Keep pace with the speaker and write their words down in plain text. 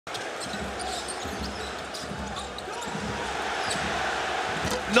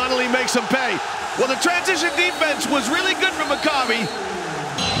Nunnally makes him pay. Well, the transition defense was really good from 𝐤𝐸.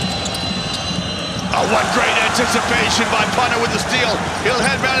 Oh, what great anticipation by Punter with the steal. He'll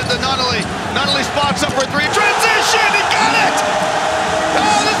headband it to Nunnally. Nunnally spots up for three. Transition, he got it!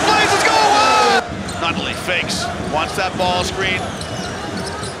 Oh, this place is going wild! Nunnally fakes, wants that ball screen.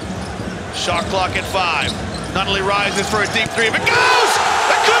 Shot clock at 5. Nunnally rises for a deep three. If it goes,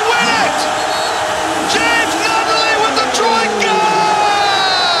 it could win it! Džejms Naneli with the Trojke!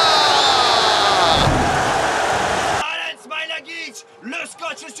 Le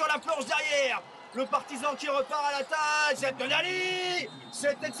scotch sur la planche derrière. Le partisan qui repart à l'attaque. C'est Nunnally.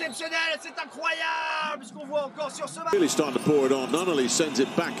 C'est exceptionnel, c'est incroyable ce qu'on voit encore sur ce match. Really starting to pour it on. Nunnally sends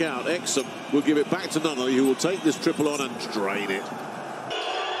it back out. 𝐬𝐸𝐸 will give it back to Nunnally, who will take this triple on and drain it.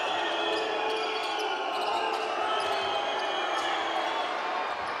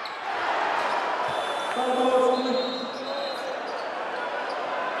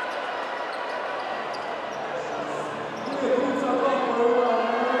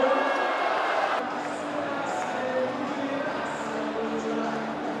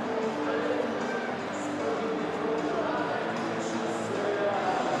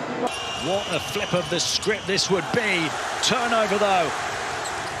 What a flip of the script this would be. Turnover, though.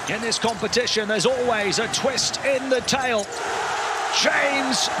 In this competition, there's always a twist in the tale.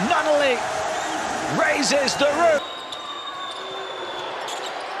 Džejms Naneli raises the roof.